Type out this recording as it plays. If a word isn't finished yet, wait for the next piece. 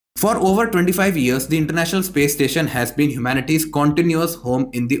For over 25 years, the International Space Station has been humanity's continuous home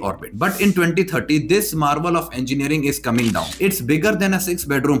in the orbit. But in 2030, this marvel of engineering is coming down. It's bigger than a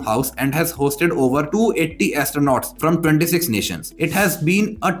 6-bedroom house and has hosted over 280 astronauts from 26 nations. It has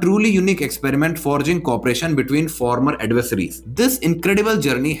been a truly unique experiment forging cooperation between former adversaries. This incredible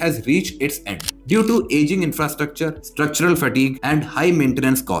journey has reached its end. Due to aging infrastructure, structural fatigue, and high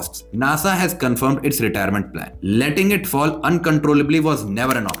maintenance costs, NASA has confirmed its retirement plan. Letting it fall uncontrollably was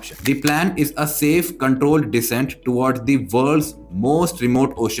never an option. The plan is a safe, controlled descent towards the world's most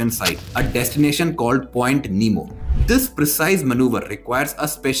remote ocean site, a destination called Point Nemo. This precise maneuver requires a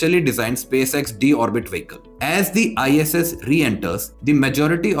specially designed SpaceX Deorbit vehicle. As the ISS re-enters, the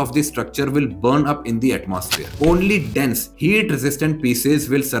majority of the structure will burn up in the atmosphere. Only dense, heat-resistant pieces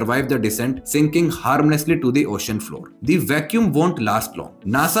will survive the descent, sinking harmlessly to the ocean floor. The vacuum won't last long.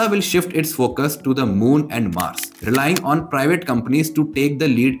 NASA will shift its focus to the Moon and Mars, relying on private companies to take the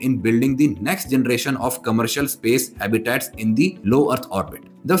lead in building the next generation of commercial space habitats in the low Earth orbit.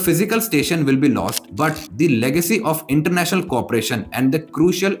 The physical station will be lost, but the legacy of international cooperation and the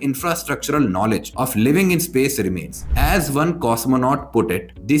crucial infrastructural knowledge of living in space remains. As one cosmonaut put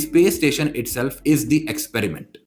it, the space station itself is the experiment.